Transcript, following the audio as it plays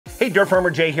Dirt Farmer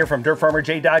Jay here from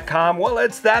dirtfarmerjay.com. Well,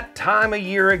 it's that time of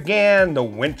year again. The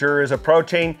winter is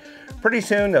approaching. Pretty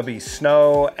soon there'll be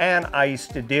snow and ice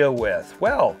to deal with.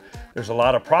 Well, there's a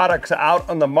lot of products out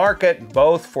on the market,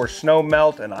 both for snow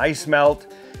melt and ice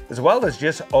melt, as well as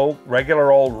just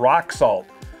regular old rock salt.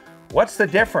 What's the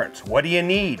difference? What do you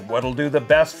need? What'll do the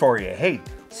best for you? Hey,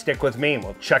 stick with me and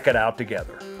we'll check it out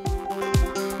together.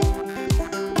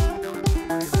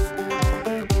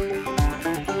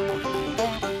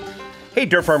 Hey,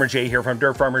 Dirt Farmer Jay here from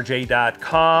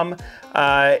dirtfarmerjay.com.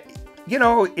 You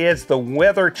know, as the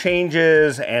weather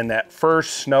changes and that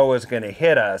first snow is going to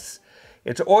hit us,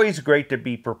 it's always great to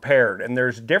be prepared. And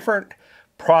there's different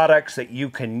products that you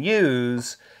can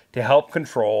use to help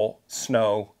control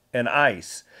snow and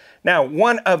ice. Now,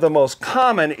 one of the most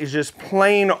common is just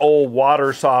plain old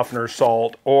water softener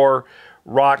salt or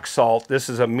rock salt. This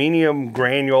is a medium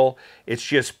granule. It's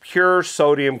just pure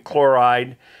sodium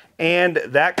chloride. And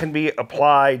that can be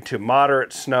applied to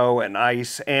moderate snow and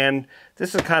ice. And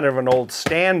this is kind of an old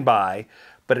standby,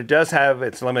 but it does have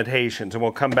its limitations, and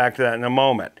we'll come back to that in a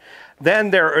moment. Then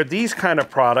there are these kind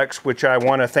of products, which I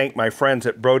want to thank my friends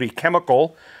at Brody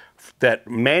Chemical that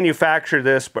manufactured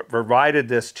this, but provided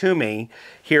this to me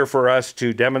here for us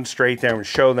to demonstrate them and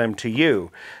show them to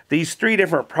you. These three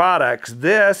different products,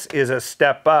 this is a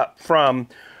step up from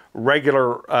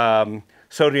regular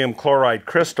sodium chloride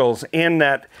crystals in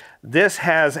that this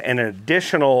has an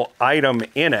additional item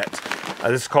in it.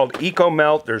 This is called Eco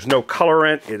Melt. There's no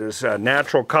colorant. It is a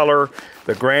natural color.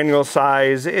 The granule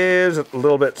size is a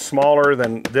little bit smaller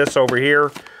than this over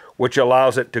here, which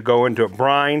allows it to go into a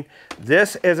brine.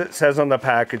 This, as it says on the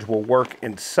package, will work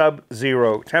in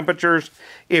sub-zero temperatures.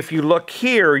 If you look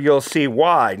here, you'll see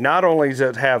why. Not only does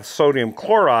it have sodium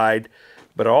chloride,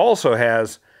 but it also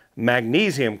has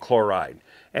magnesium chloride.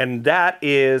 And that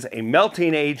is a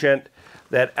melting agent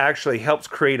that actually helps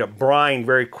create a brine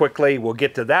very quickly. We'll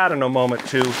get to that in a moment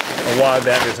too, and why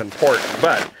that is important.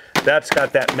 But that's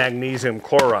got that magnesium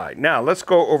chloride. Now let's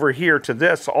go over here to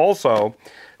this also.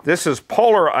 This is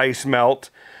polar ice melt.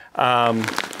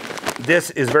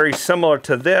 This is very similar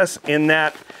to this in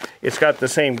that it's got the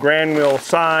same granule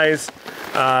size.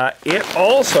 It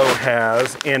also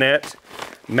has in it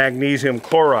magnesium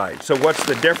chloride. So what's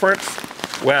the difference?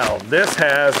 Well, this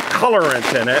has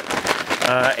colorant in it.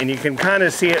 And you can kind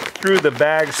of see it through the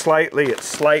bag slightly. It's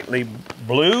slightly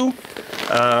blue.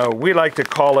 We like to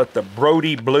call it the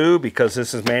Brody Blue because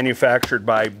this is manufactured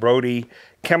by Brody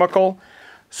Chemical.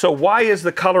 So why is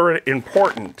the color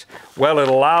important? Well, it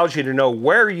allows you to know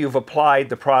where you've applied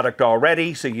the product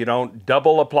already so you don't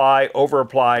double apply, over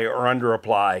apply, or under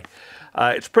apply.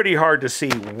 It's pretty hard to see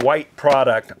white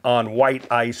product on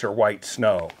white ice or white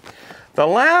snow. The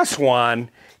last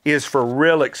one is for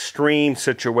real extreme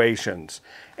situations,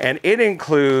 and it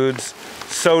includes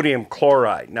sodium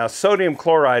chloride. Now, sodium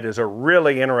chloride is a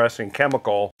really interesting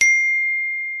chemical.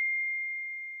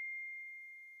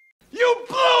 You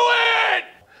blew it!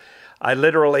 I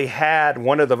literally had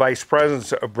one of the vice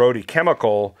presidents of Brody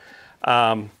Chemical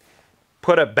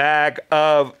put a bag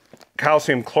of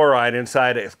calcium chloride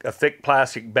inside a thick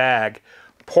plastic bag,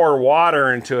 pour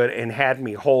water into it, and had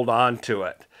me hold on to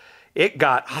it. It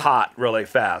got hot really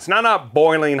fast. Now, not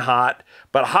boiling hot,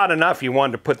 but hot enough you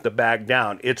wanted to put the bag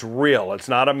down. It's real. It's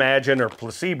not imagined or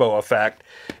placebo effect.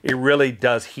 It really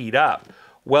does heat up.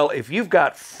 Well, if you've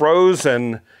got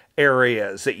frozen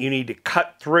areas that you need to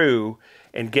cut through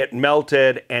and get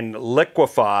melted and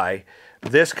liquefy,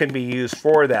 this can be used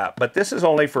for that. But this is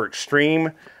only for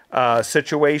extreme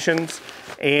situations,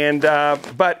 and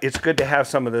but it's good to have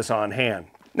some of this on hand.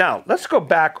 Now, let's go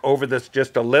back over this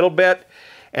just a little bit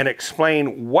and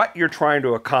explain what you're trying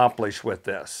to accomplish with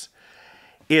this.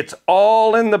 It's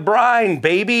all in the brine,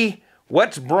 baby.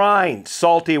 What's brine?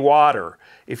 Salty water.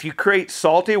 If you create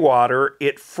salty water,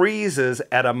 it freezes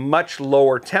at a much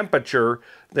lower temperature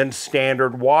than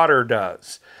standard water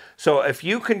does. So if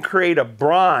you can create a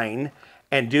brine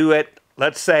and do it,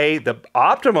 let's say the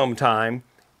optimum time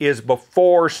is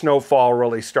before snowfall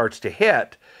really starts to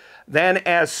hit, then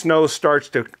as snow starts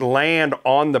to land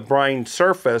on the brine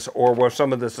surface or where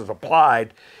some of this is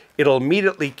applied, it'll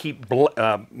immediately keep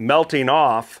melting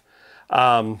off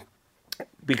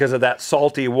because of that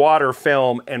salty water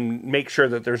film and make sure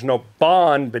that there's no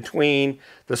bond between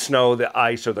the snow, the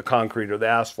ice, or the concrete, or the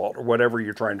asphalt, or whatever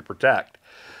you're trying to protect.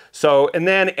 So, and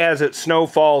then as it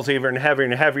snowfalls even heavier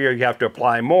and heavier, you have to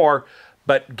apply more,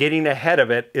 but getting ahead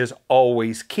of it is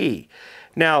always key.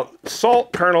 Now,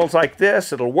 salt kernels like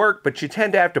this, it'll work, but you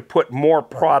tend to have to put more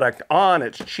product on.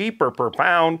 It's cheaper per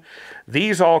pound.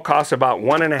 These all cost about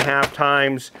 1.5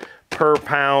 times per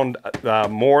pound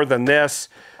more than this.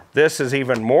 This is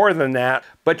even more than that,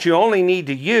 but you only need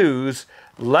to use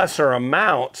lesser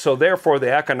amounts, so therefore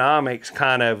the economics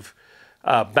kind of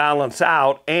balance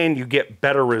out and you get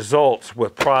better results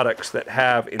with products that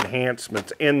have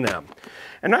enhancements in them.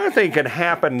 Another thing can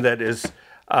happen that is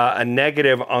a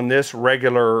negative on this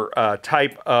regular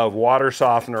type of water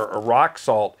softener or rock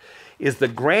salt is the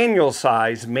granule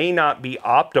size may not be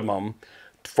optimum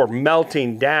for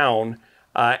melting down,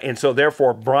 and so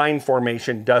therefore brine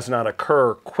formation does not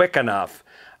occur quick enough.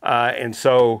 And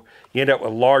so you end up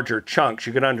with larger chunks.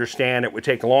 You can understand it would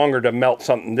take longer to melt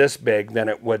something this big than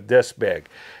it would this big.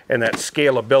 And that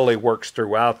scalability works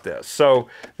throughout this. So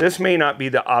this may not be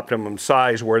the optimum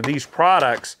size, where these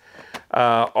products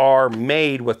are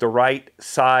made with the right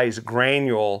size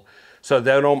granule so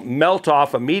they don't melt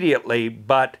off immediately,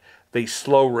 but they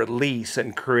slow release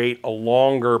and create a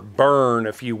longer burn,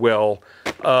 if you will,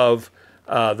 of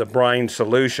the brine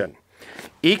solution.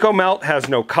 EcoMelt has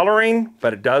no coloring,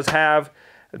 but it does have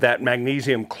that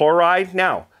magnesium chloride.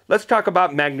 Now, let's talk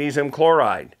about magnesium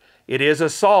chloride. It is a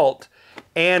salt,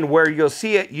 and where you'll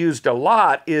see it used a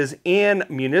lot is in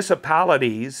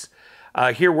municipalities.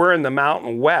 Here we're in the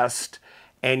Mountain West,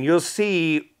 and you'll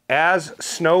see as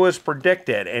snow is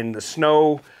predicted and the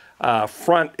snow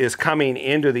front is coming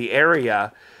into the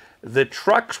area, the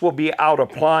trucks will be out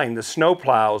applying, the snow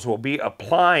plows will be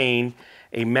applying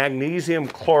a magnesium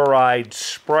chloride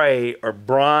spray or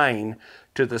brine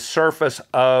to the surface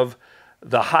of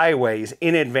the highways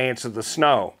in advance of the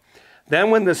snow. Then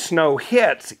when the snow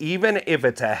hits, even if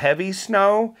it's a heavy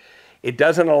snow, it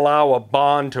doesn't allow a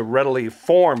bond to readily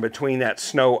form between that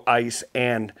snow, ice,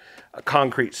 and a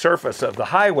concrete surface of the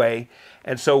highway.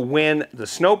 And so when the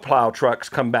snow plow trucks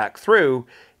come back through,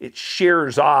 it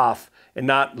shears off and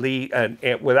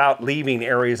without leaving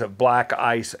areas of black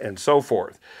ice and so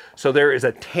forth. So there is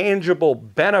a tangible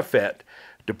benefit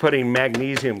to putting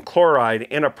magnesium chloride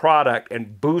in a product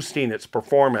and boosting its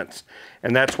performance.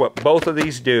 And that's what both of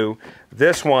these do.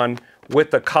 This one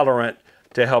with the colorant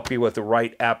to help you with the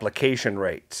right application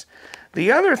rates.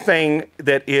 The other thing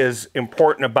that is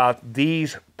important about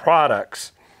these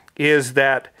products is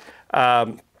that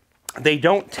they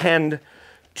don't tend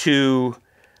to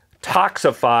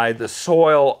toxify the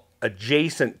soil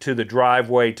adjacent to the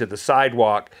driveway, to the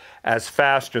sidewalk, as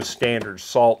fast as standard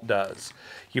salt does.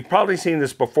 You've probably seen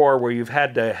this before where you've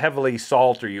had to heavily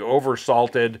salt or you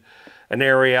over-salted an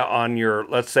area on your,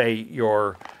 let's say,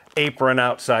 your apron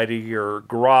outside of your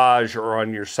garage or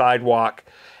on your sidewalk,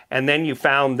 and then you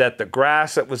found that the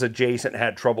grass that was adjacent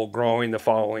had trouble growing the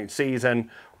following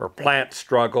season, or plants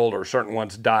struggled, or certain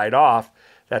ones died off.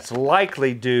 That's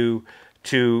likely due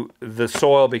to the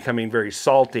soil becoming very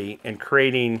salty and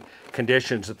creating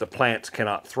conditions that the plants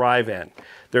cannot thrive in.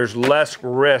 There's less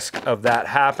risk of that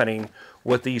happening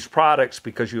with these products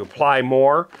because you apply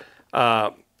more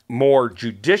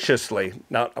judiciously,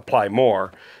 not apply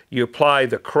more, you apply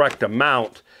the correct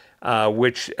amount,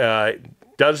 which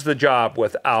does the job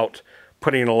without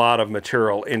putting a lot of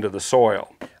material into the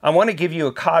soil. I want to give you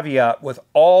a caveat with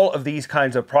all of these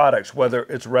kinds of products, whether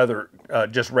it's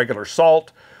just regular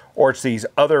salt or it's these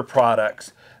other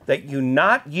products, that you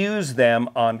not use them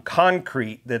on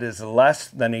concrete that is less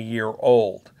than a year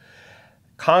old.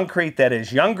 Concrete that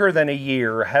is younger than a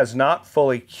year has not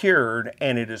fully cured,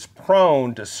 and it is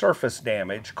prone to surface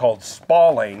damage called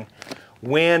spalling.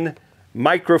 When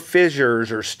micro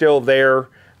fissures are still there,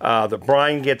 the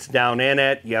brine gets down in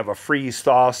it, you have a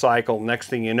freeze-thaw cycle, next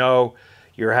thing you know,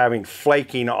 you're having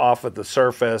flaking off of the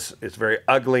surface. It's very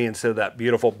ugly instead of that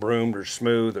beautiful broomed or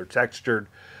smooth or textured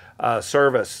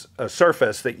surface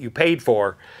that you paid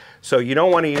for. So you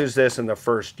don't want to use this in the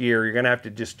first year. You're going to have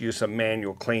to just do some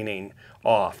manual cleaning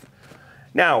off.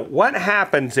 Now, what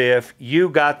happens if you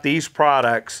got these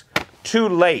products too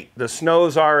late? The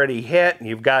snow's already hit and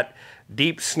you've got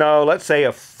deep snow, let's say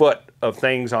a foot of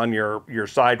things on your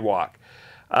sidewalk.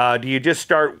 Do you just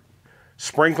start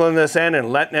sprinkling this in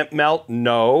and letting it melt?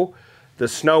 No. The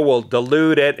snow will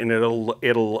dilute it and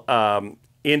it'll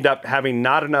end up having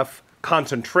not enough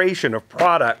concentration of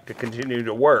product to continue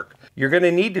to work. You're going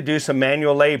to need to do some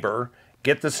manual labor,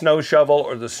 get the snow shovel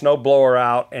or the snow blower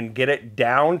out and get it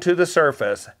down to the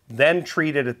surface, then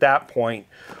treat it at that point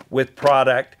with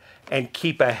product and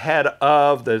keep ahead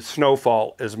of the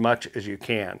snowfall as much as you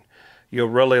can. You'll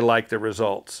really like the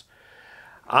results.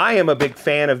 I am a big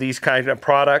fan of these kinds of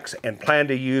products and plan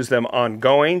to use them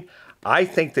ongoing. I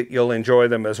think that you'll enjoy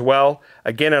them as well.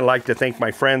 Again, I'd like to thank my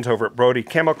friends over at Brody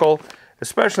Chemical,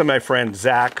 especially my friend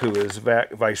Zach, who is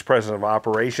Vice President of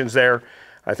Operations there.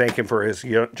 I thank him for his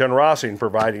generosity in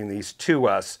providing these to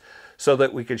us so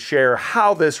that we could share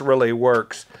how this really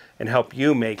works and help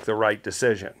you make the right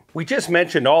decision. We just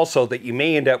mentioned also that you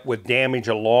may end up with damage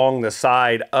along the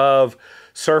side of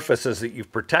surfaces that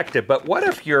you've protected, but what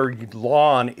if your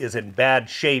lawn is in bad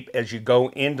shape as you go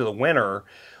into the winter?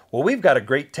 Well, we've got a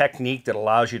great technique that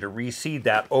allows you to reseed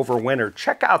that over winter.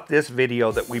 Check out this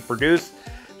video that we produced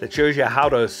that shows you how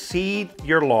to seed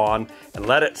your lawn and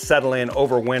let it settle in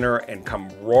over winter and come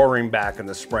roaring back in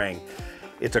the spring.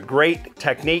 It's a great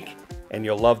technique and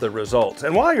you'll love the results.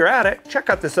 And while you're at it, check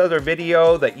out this other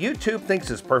video that YouTube thinks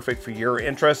is perfect for your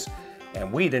interests,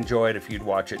 and we'd enjoy it if you'd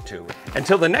watch it too.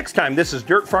 Until the next time, this is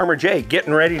Dirt Farmer Jay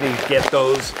getting ready to get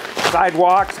those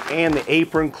sidewalks and the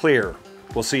apron clear.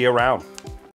 We'll see you around.